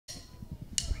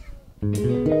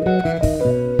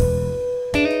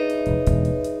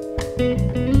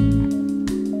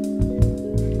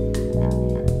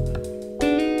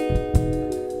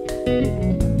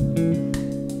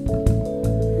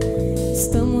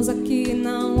Estamos aqui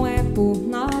não é por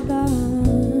nada.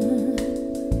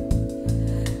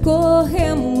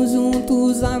 Corremos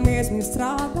juntos a mesma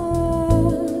estrada,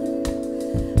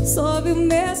 sob o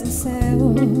mesmo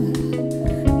céu,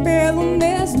 pelo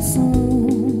mesmo som.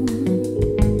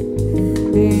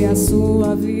 Dê à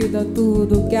sua vida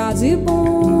tudo que há de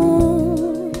bom.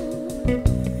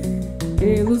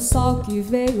 Pelo sol que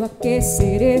veio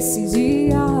aquecer esse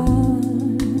dia,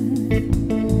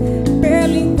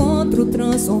 pelo encontro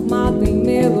transformado em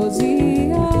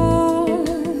melodia.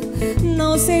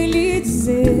 Não sei lhe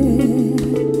dizer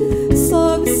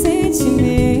sobre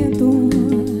sentimento,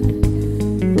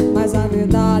 mas a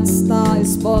verdade está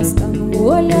exposta no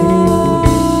olhar.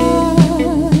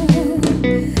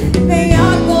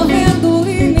 Venha correndo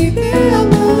e me dê a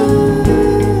mão,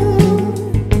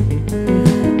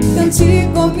 cante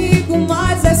comigo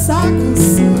mais essa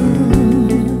canção.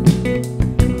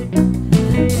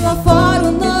 Lá fora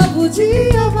um novo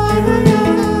dia vai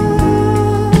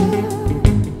raiar,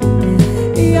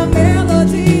 e a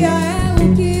melodia é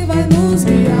o que vai nos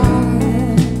guiar.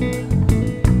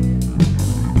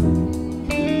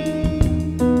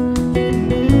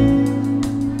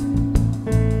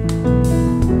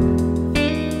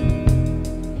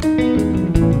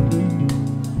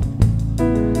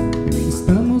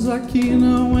 Estamos aqui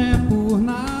não é por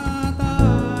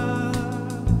nada.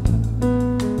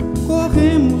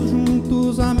 Corremos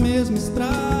juntos a mesma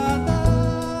estrada,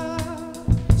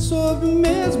 sob o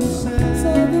mesmo céu,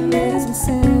 Sob o mesmo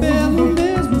céu, pelo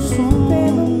mesmo som.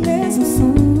 pelo mesmo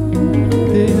som.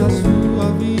 Dê à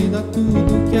sua vida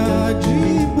tudo que há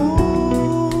de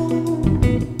bom.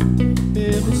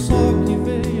 Pelo sol que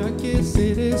veio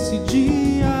aquecer esse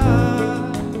dia,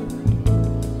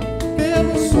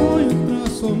 pelo sonho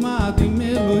transformado em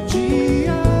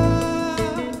melodia.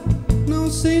 Não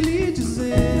sei lhe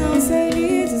dizer, Não sei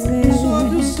lhe dizer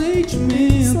sobre o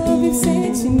sentimento, sobre o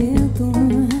sentimento,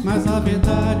 mas a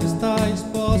verdade está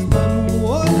exposta no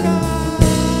olhar.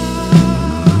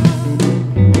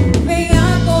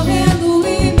 venha correndo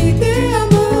e me dê a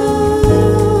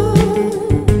mão,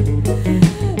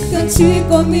 cante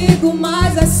comigo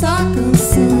mais essa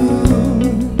canção.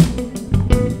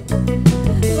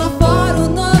 Lá fora um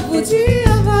novo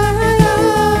dia vai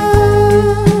raiar,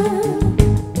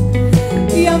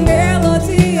 e a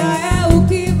melodia é o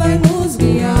que vai nos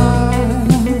guiar.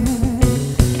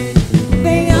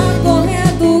 Venha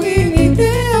correndo e me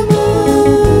dê a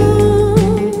mão,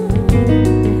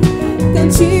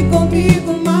 cante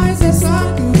comigo mais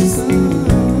essa canção.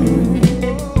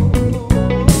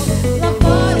 Lá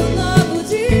fora um novo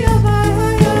dia vai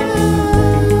raiar,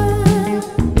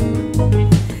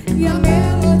 e a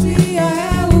melodia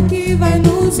é o que vai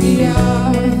nos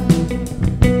guiar.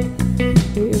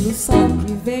 Pelo sol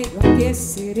que veio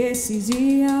aquecer esse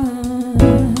dia,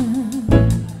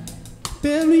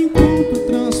 Pelo encontro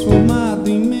transformado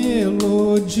em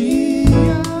melodia.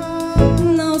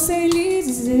 não sei lhe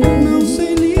dizer Não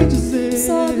sei lhe dizer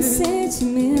sobre o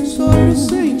sentimento, sobre o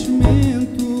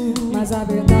sentimento, mas a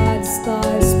verdade está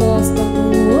exposta no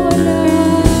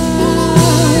olhar.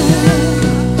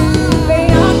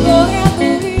 Venha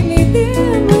correndo e me dê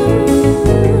a mão,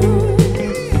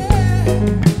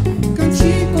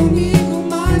 cante comigo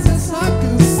mais essa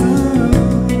canção.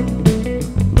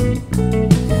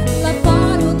 lá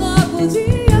fora um novo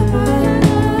dia vai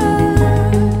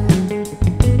raiar,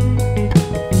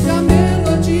 E a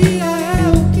melodia é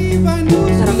o que vai nos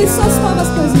quero ouvir só as palmas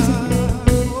guiar. coisas.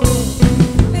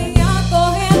 Venha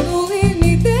correndo e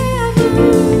me dê a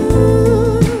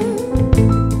mão,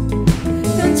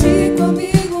 cante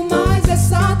comigo mais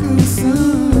essa canção.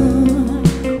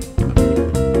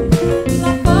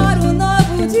 Lá fora um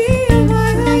novo dia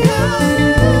vai raiar,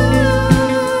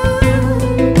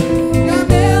 e a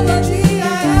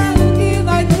melodia é o que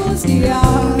vai nos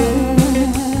guiar.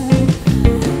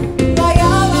 Laia,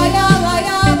 laia,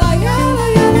 laia, laia,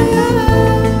 laia,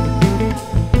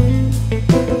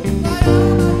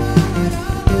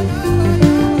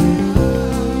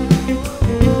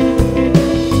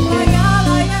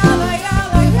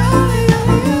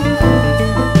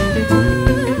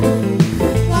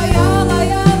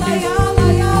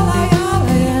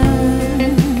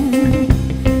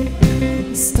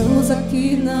 estamos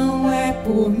aqui não é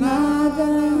por nada.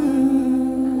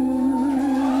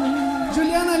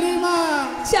 Juliana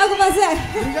Lima! Thiago Varzé.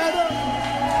 Obrigado!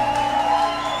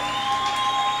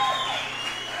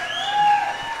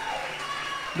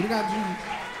 Obrigado, gente.